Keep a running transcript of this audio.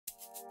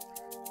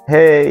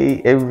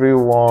Hey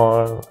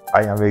everyone,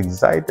 I am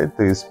excited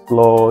to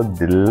explore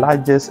the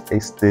largest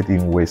estate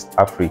in West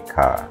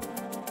Africa.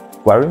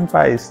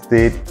 Gwarimpa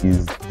Estate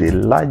is the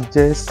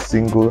largest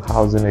single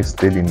housing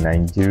estate in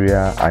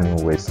Nigeria and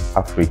in West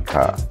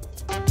Africa.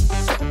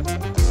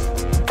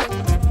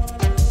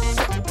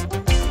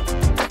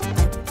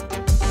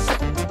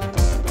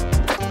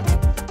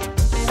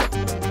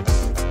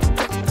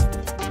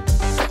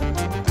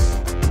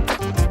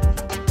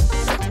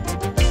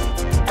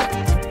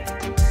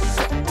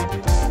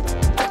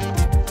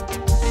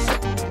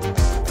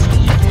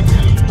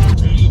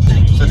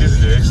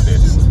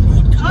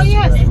 Oh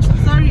yes,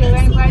 sorry, we're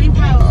in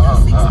Gwarimpa.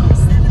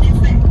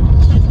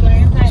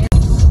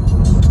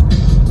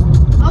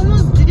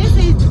 Almost, did they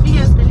say it's the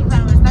biggest Khalifa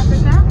in West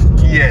Africa?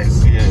 Yes.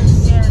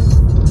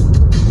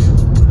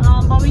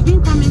 But we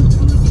didn't come in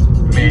through the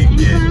main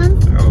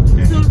entrance.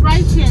 Okay. So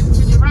right here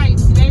to the right,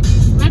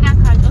 where that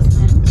car just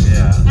went,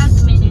 that's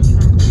the main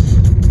entrance.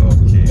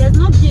 Okay. There's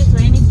no gate or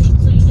anything,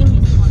 so you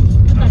didn't miss one.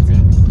 Look at it.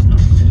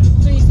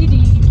 So you see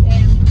the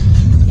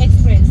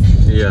express.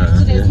 Yeah.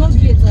 So there's no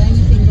gate or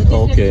anything. But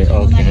Okay.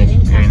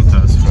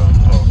 Enters from.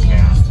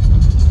 Okay.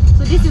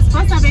 So this is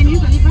First Avenue,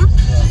 Khalifa?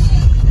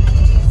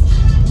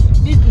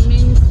 This is the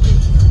main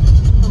street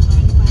of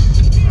Gwarimpa.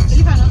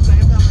 Khalifa knows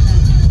Gwarimpa more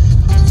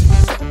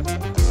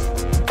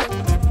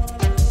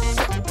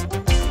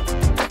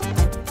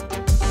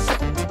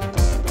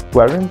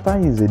than. Gwarimpa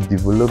is a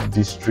developed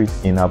district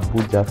in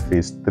Abuja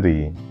Phase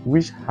 3,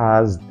 which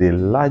has the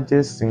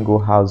largest single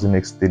housing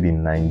estate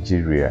in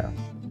Nigeria.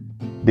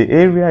 The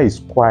area is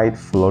quite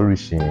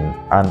flourishing,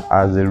 and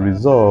as a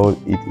result,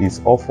 it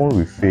is often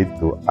referred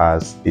to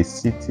as a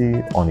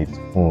city on its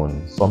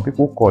own. Some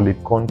people call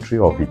it country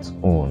of its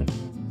own.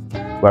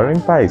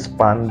 Gwarimpa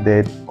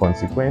expanded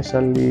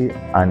consequentially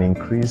and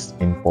increased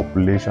in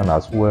population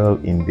as well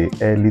in the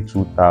early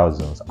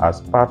 2000s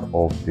as part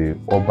of the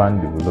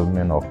urban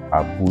development of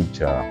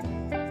Abuja.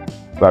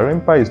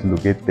 Gwarimpa is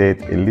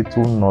located a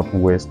little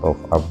northwest of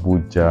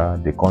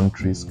Abuja, the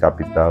country's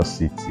capital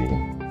city.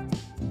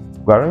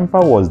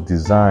 Gwarimpa was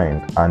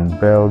designed and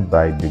built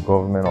by the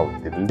government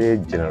of the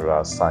late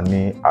General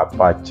Sani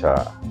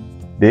Abacha.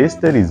 The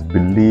estate is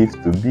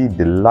believed to be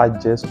the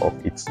largest of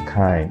its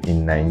kind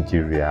in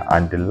Nigeria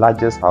and the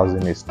largest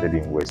housing estate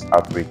in West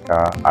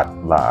Africa at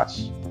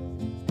large.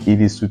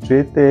 It is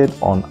situated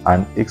on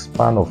an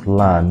expanse of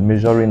land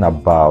measuring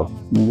about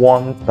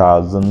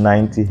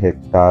 1,090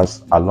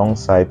 hectares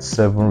alongside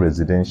 7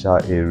 residential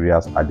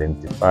areas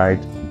identified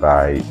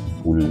by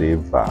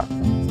boulevard.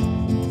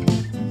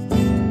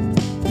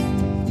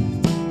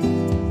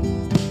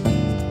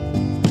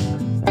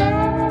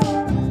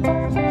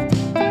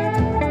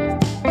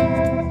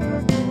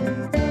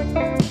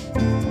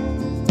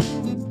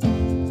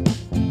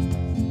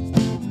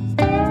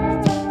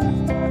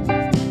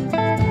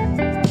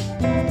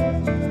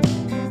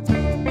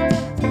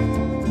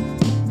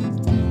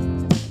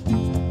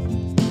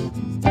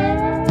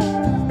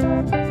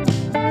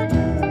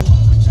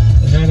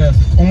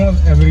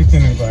 Almost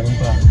everything in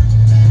Gwarimpa.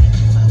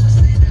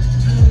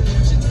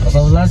 As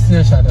of last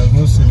year, there was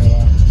no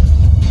cinema.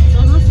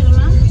 There's no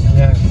cinema?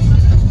 Yeah. So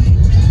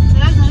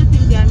that's the only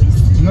thing they are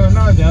missing? No,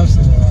 now they have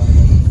cinema.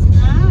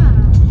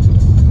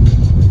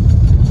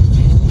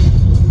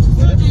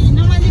 So they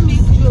normally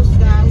make jokes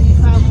that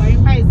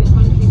Gwarimpa is a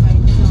country by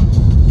itself.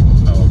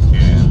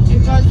 Okay.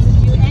 Because if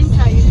you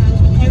enter, you can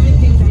do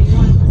everything that you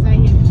want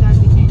inside here without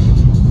the end.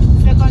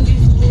 Secondary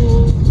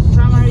school,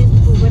 primary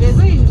school, but there's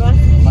no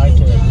university.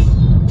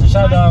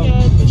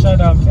 They shut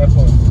down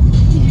airport.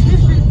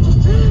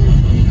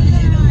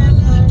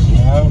 They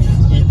have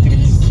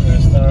eateries,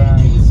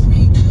 restaurants,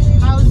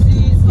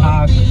 Houses,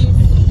 office,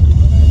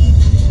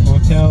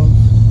 hotels.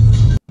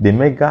 The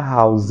mega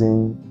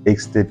housing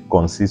estate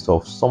consists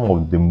of some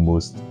of the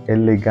most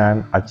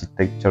elegant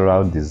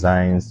architectural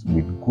designs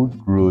with good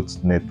road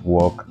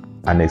network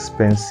and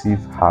expensive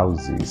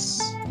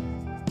houses.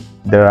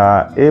 There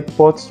are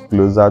airports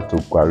closer to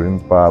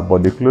Gwarimpa,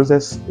 but the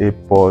closest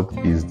airport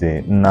is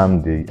the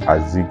Nnamdi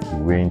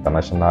Azikiwe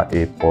International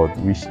Airport,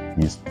 which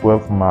is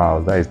 12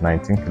 miles, that is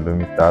 19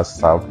 kilometers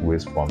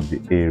southwest from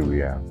the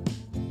area.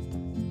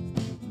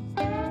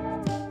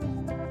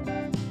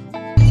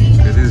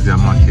 This is their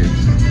market.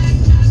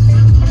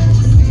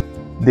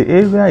 The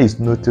area is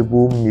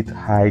notable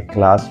mid-high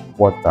class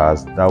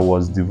quarters that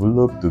was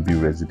developed to be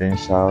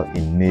residential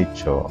in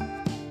nature.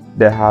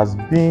 There has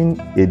been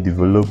a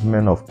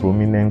development of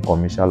prominent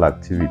commercial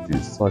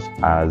activities such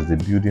as the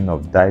building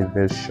of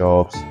diverse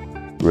shops,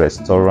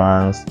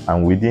 restaurants,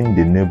 and within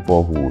the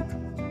neighborhood.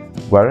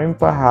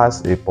 Gwarimpa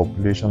has a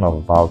population of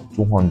about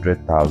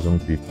 200,000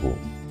 people.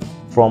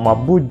 From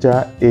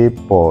Abuja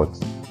Airport,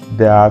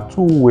 there are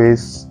 2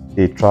 ways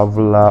a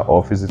traveler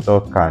or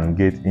visitor can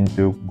get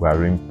into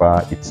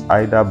Gwarimpa. It's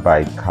either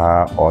by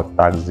car or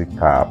taxi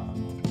cab.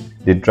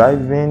 The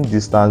driving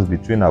distance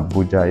between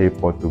Abuja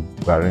Airport to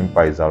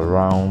Gwarimpa is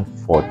around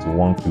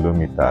 41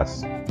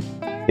 kilometers.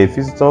 A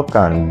visitor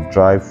can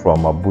drive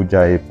from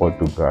Abuja Airport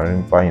to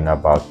Gwarimpa in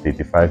about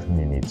 35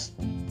 minutes.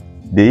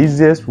 The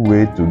easiest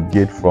way to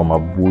get from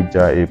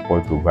Abuja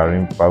Airport to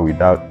Gwarimpa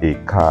without a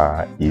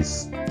car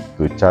is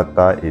to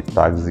charter a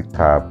taxi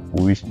cab,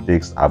 which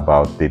takes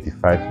about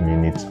 35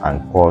 minutes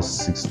and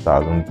costs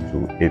 6,000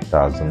 to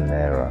 8,000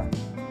 naira.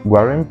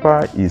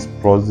 Gwarimpa is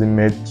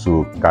proximate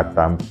to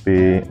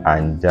Katampe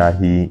and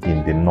Jahi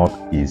in the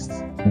northeast,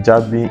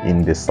 Jabi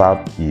in the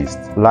southeast,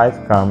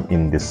 Lifecam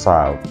in the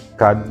south,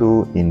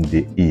 Kado in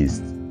the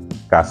east,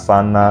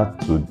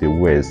 Karsana to the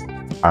west,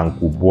 and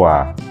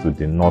Kubwa to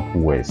the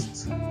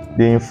northwest.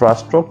 The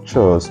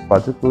infrastructures,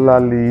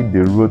 particularly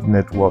the road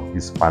network,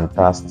 is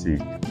fantastic.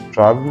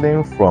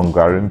 Traveling from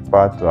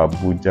Gwarimpa to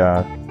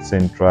Abuja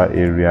central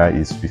area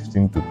is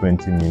 15 to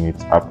 20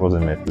 minutes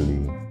approximately.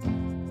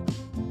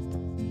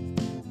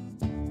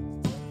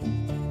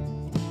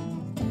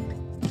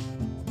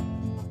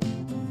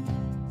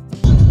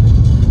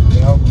 They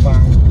have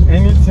bank.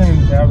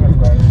 Anything they have in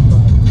Gwarimpa.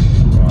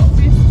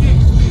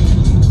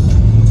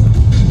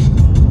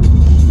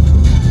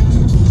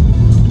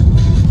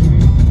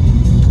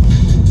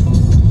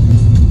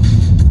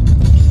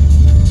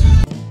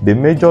 The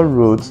major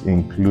roads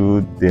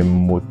include the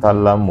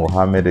Murtala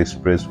Mohammed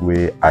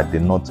Expressway at the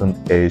northern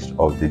edge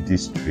of the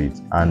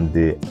district and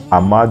the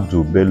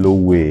Ahmadu Bello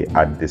Way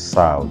at the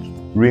south.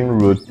 Ring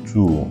Road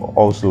 2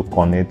 also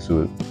connects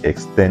to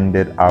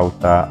extended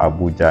outer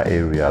Abuja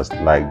areas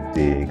like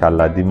the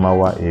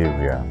Kaladimawa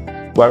area.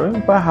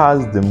 Gwarimpa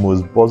has the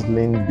most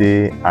bustling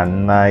day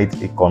and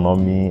night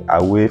economy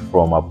away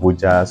from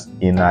Abuja's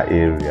inner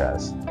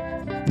areas.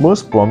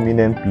 Most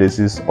prominent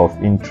places of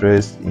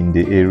interest in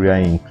the area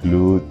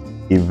include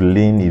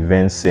Evelyn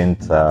Event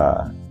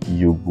Center,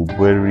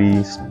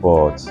 Yugubweri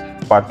Sports,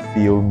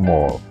 Fatfield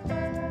Mall.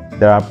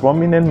 There are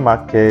prominent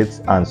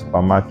markets and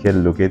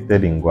supermarkets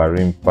located in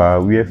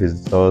Gwarimpa where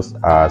visitors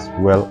as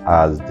well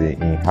as the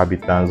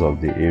inhabitants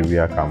of the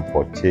area can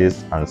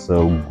purchase and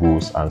sell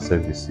goods and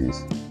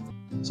services.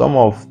 Some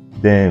of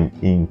them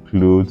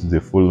include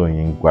the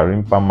following: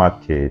 Gwarimpa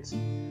Market,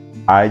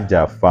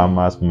 Aja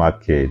Farmers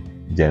Market,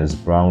 James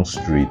Brown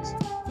Street,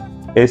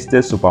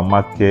 Estate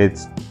Supermarket,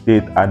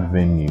 State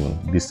Avenue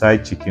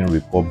beside Chicken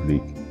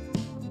Republic,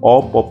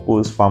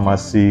 all-purpose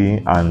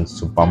pharmacy and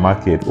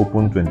supermarket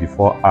open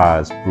 24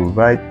 hours,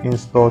 provide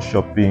in-store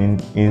shopping,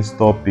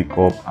 in-store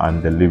pickup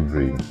and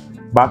delivery.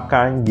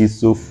 Bakan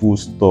Giso Food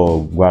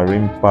Store,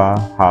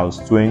 Gwarimpa, House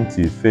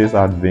 20, First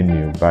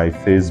Avenue by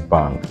First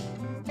Bank.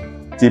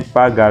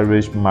 Tipa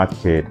Garage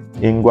Market.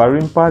 In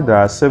Gwarimpa, there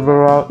are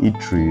several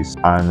eateries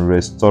and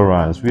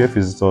restaurants where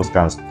visitors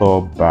can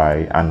stop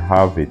by and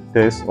have a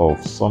taste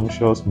of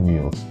sumptuous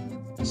meals,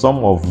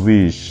 some of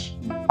which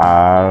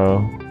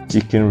are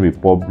Chicken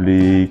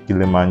Republic,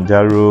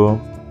 Kilimanjaro,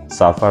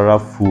 Safara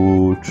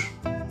Food,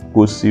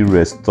 Kosi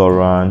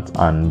Restaurant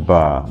and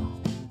Bar.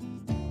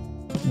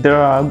 There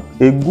are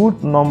a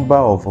good number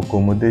of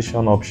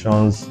accommodation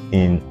options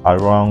in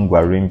around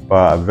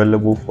Gwarimpa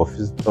available for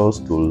visitors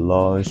to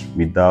lodge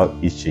without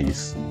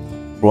issues.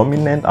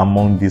 Prominent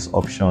among these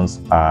options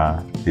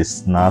are the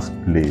Snacks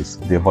Place.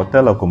 The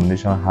hotel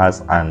accommodation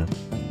has an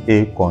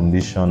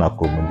air-conditioned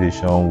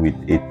accommodation with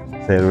a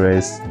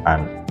terrace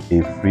and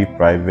a free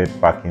private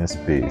parking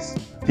space.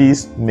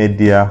 Peace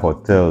Media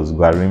Hotels,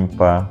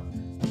 Gwarimpa.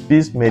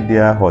 Peace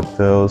Media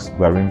Hotels,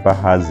 Gwarimpa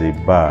has a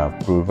bar,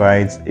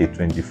 provides a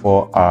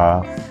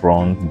 24-hour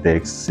front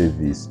desk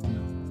service,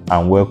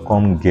 and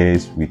welcome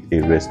guests with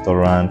a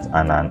restaurant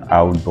and an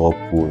outdoor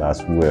pool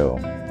as well.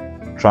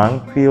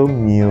 Tranquil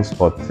Mills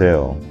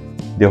Hotel.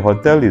 The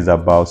hotel is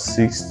about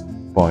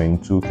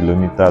 6.2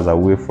 kilometers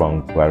away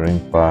from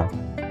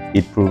Gwarimpa.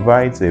 It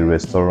provides a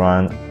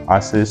restaurant,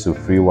 access to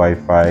free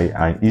Wi-Fi,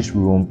 and each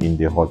room in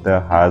the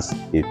hotel has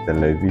a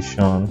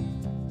television,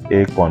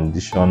 air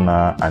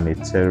conditioner, and a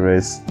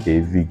terrace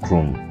AV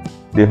room.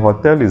 The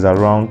hotel is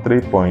around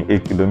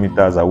 3.8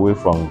 kilometers away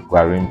from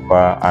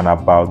Gwarimpa and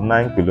about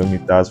 9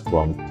 kilometers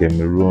from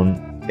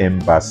Cameroon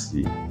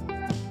Embassy.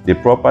 The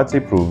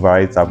property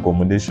provides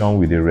accommodation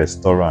with a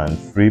restaurant,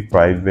 free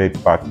private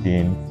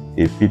parking,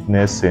 a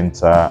fitness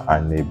center,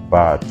 and a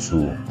bar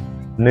too.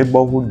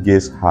 Neighborhood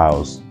Guest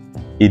House.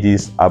 It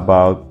is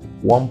about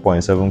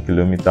 1.7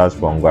 kilometers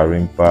from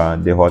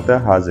Gwarimpa. The hotel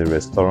has a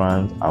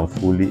restaurant and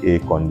fully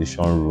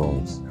air-conditioned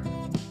rooms.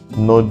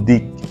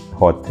 Nordic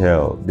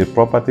Hotel. The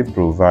property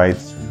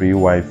provides free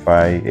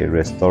Wi-Fi, a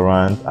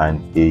restaurant, and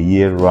a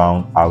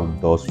year-round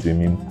outdoor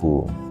swimming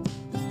pool.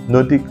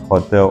 Nordic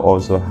Hotel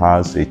also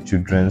has a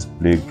children's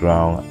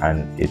playground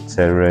and a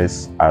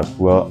terrace as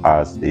well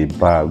as a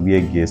bar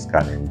where guests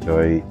can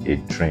enjoy a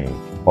drink.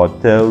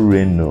 Hotel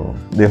Reno.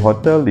 The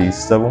hotel is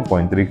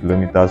 7.3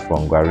 kilometers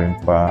from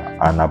Gwarimpa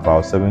and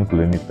about 7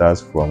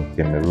 kilometers from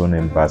Cameroon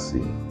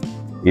Embassy.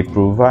 It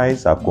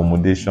provides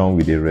accommodation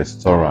with a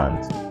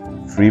restaurant,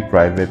 free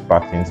private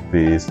parking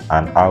space,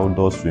 and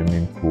outdoor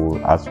swimming pool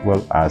as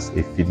well as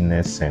a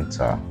fitness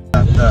center.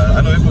 I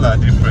know people are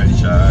different,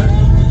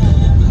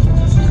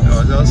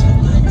 just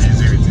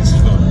busy with his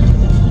phone.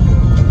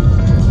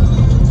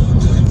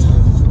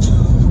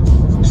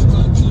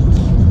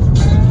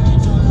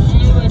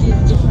 Everybody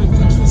is different.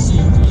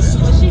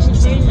 But she's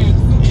very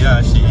nice. Yeah,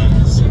 she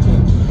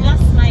is.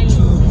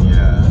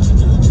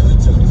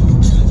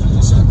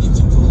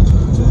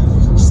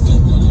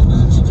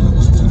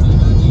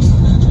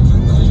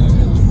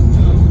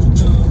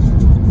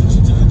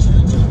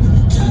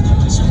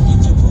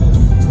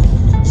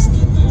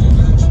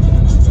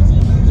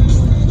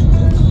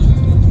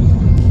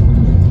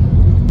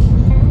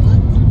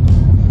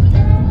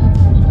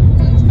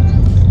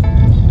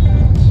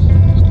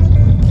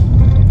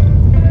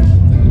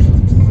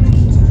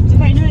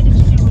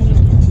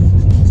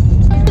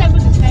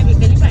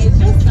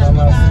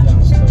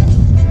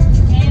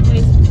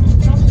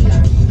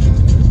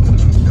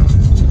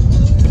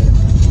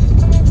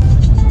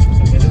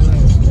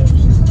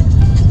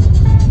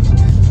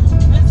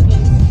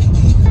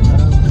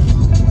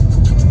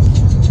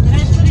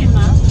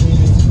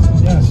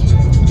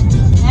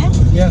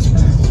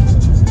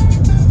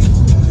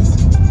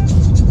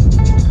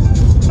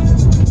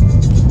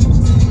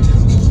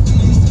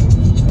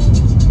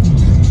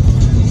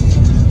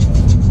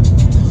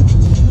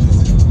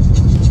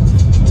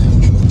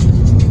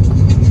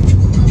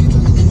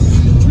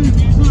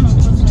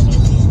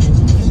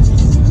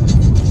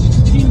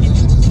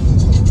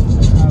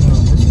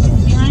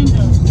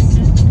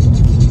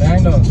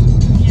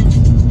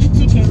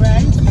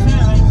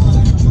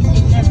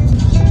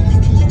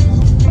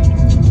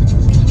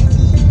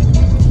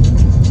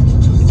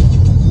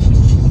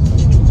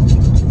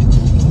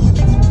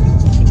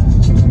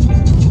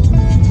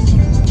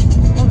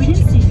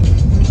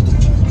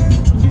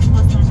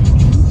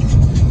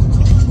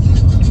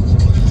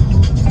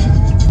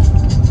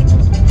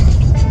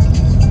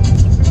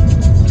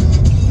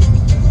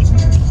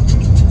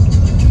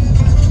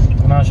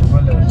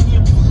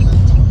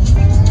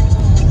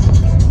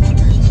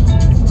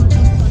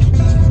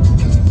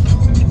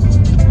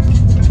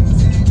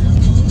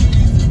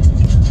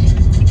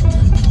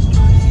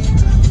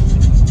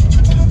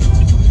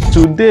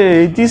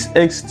 Today, this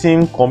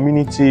esteemed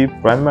community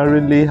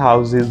primarily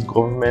houses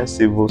government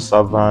civil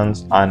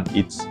servants, and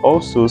it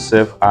also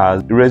serves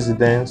as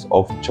residence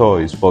of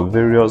choice for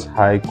various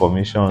high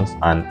commissions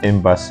and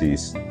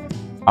embassies.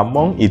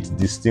 Among its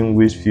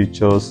distinguished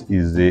features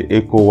is the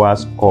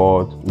ECOWAS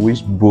Court,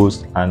 which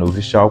boasts an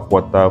official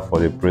quarter for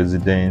the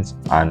president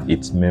and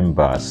its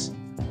members.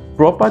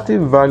 Property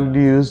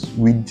values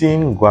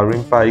within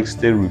Gwarimpa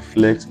estate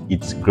reflect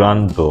its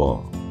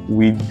grandeur,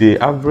 with the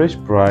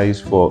average price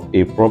for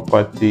a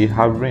property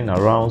hovering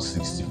around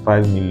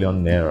 65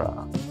 million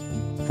naira.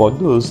 For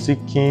those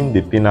seeking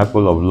the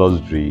pinnacle of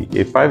luxury,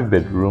 a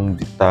 5-bedroom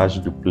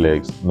detached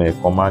duplex may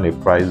command a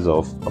price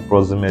of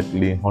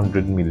approximately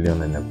 100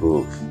 million and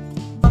above.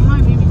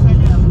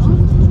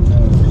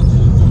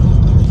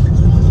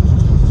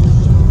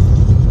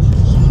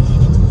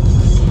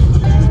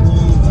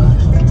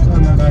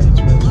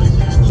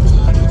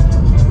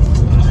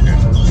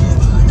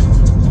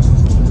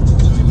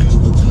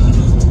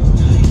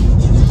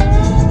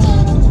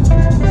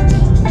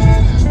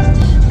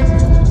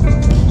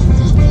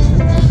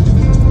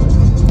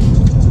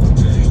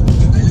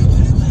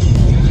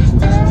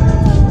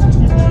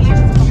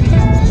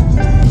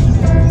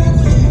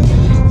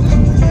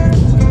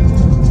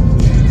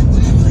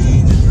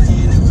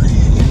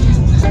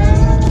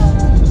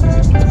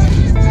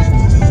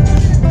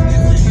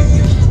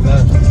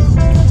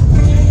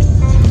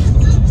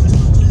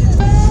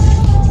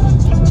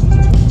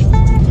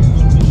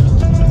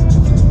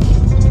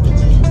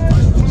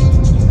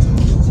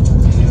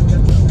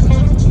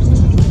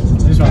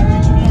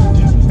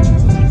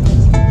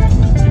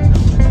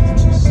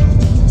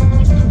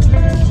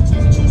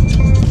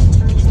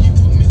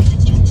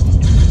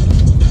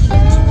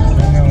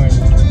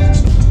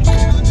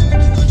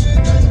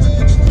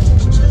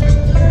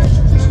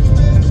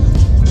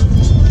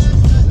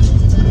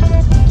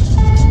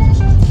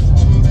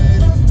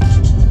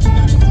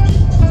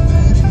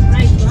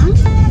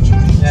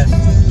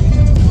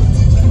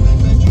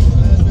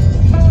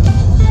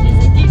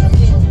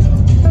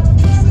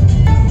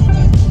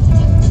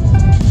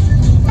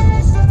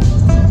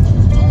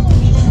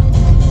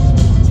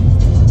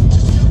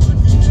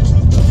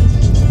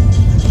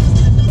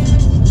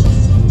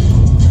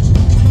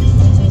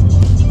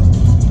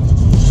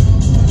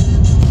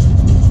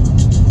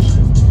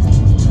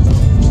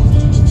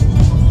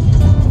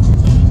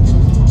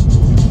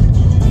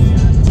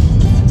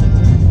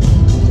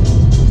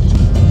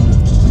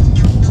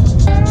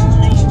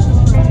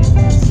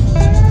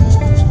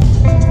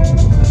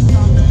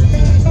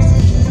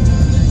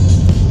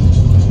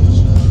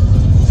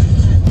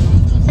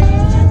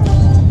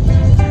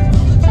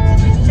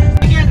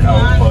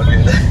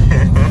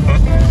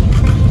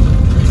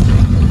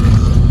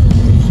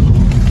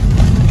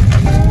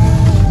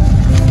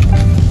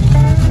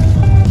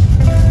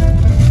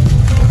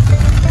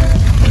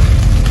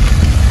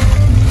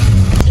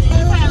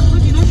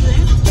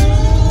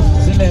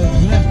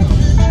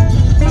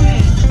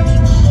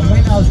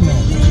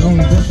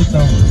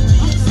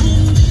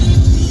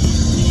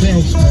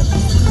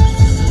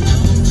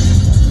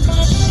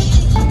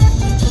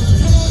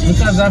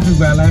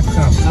 Abuja life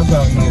camp. Abuja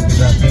no be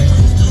that way.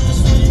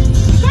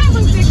 You can't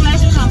even take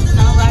life camps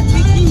now. We're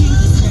taking you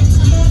to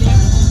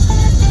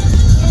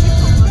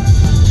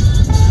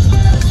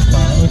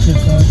Okay,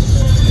 fine.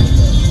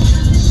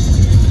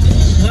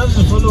 We have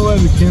to follow where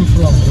we came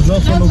from. We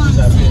don't follow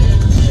that way.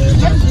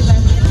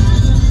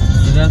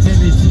 That way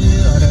they see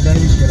other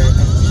days.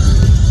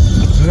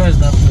 Where is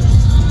that place?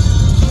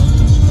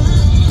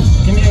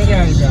 Can you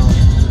area it down?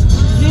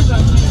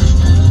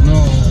 No.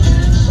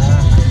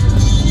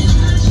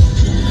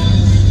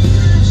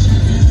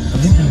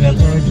 I think we have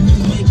already.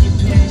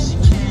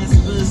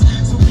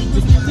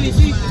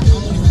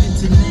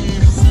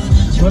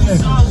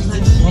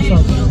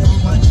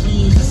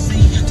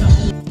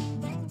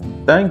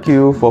 Thank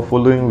you for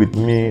following with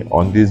me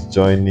on this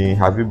journey.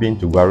 Have you been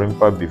to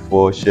Gwarimpa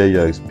before? Share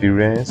your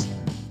experience.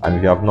 And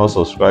if you have not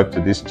subscribed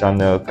to this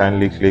channel,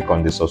 kindly click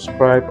on the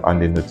subscribe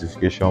and the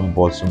notification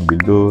button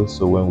below,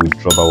 so when we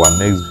drop our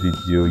next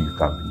video you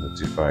can be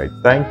notified.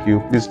 Thank you.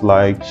 Please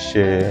like,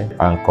 share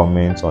and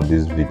comment on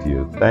this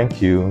video.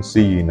 Thank you.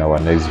 See you in our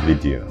next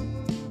video.